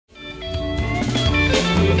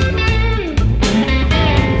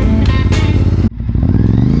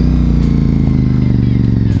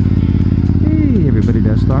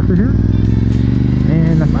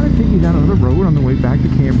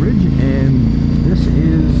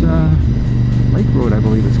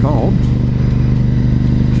called. It's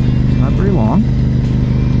not very long,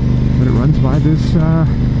 but it runs by this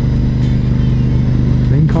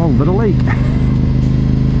thing called Little Lake.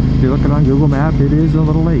 If you're looking on Google Maps, it is a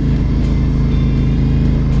little lake.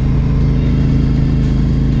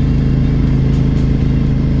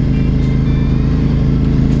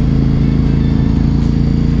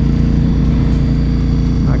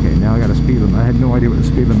 Okay, now I got a speed limit. I had no idea what the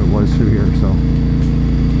speed limit was through here, so.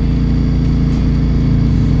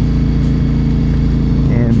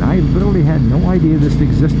 And I literally had no idea this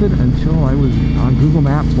existed until I was on Google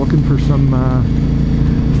Maps looking for some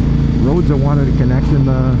roads I wanted to connect in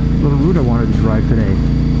the little route I wanted to drive today.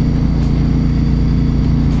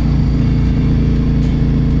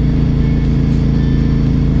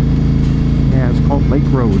 Yeah, it's called Lake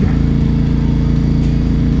Road.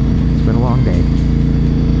 It's been a long day.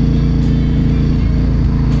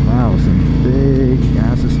 Wow, some big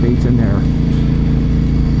gas estates in there.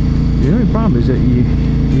 The only problem is that you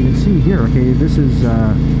can see here, okay, this is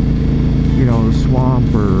you know,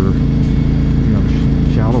 swamp or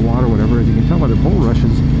shallow water, whatever. As you can tell by the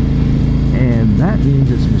bulrushes, and that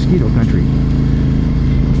means it's mosquito country.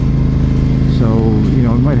 So, you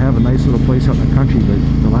know, you might have a nice little place out in the country, but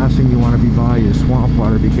the last thing you want to be by is swamp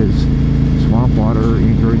water, because swamp water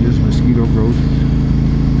encourages mosquito growth,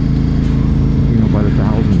 you know, by the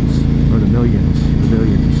thousands, or the millions, the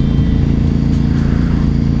billions.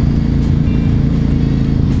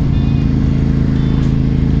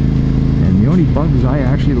 The only bugs I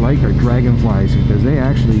actually like are dragonflies, because they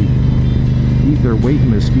actually eat their weight in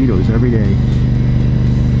mosquitoes every day.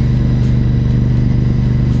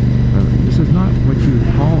 This is not what you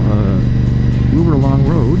would call a uber long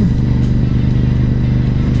road.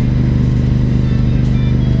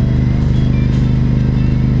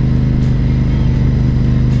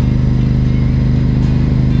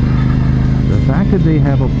 The fact that they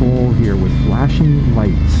have a pole here with flashing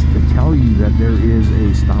lights to tell you that there is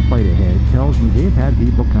a stoplight ahead tells you they've had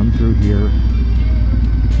people come through here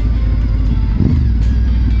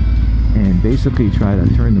and basically try to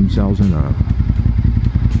turn themselves into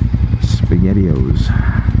SpaghettiOs.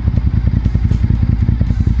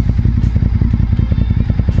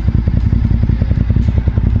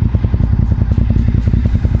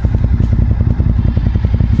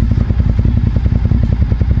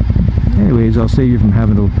 Anyways, I'll save you from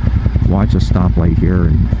having to watch a stoplight here,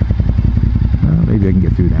 and maybe I can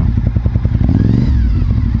get through now.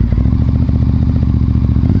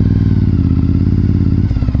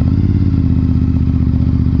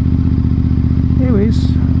 Anyways,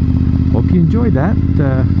 hope you enjoyed that.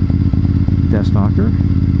 DeathsStalker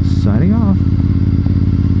signing off.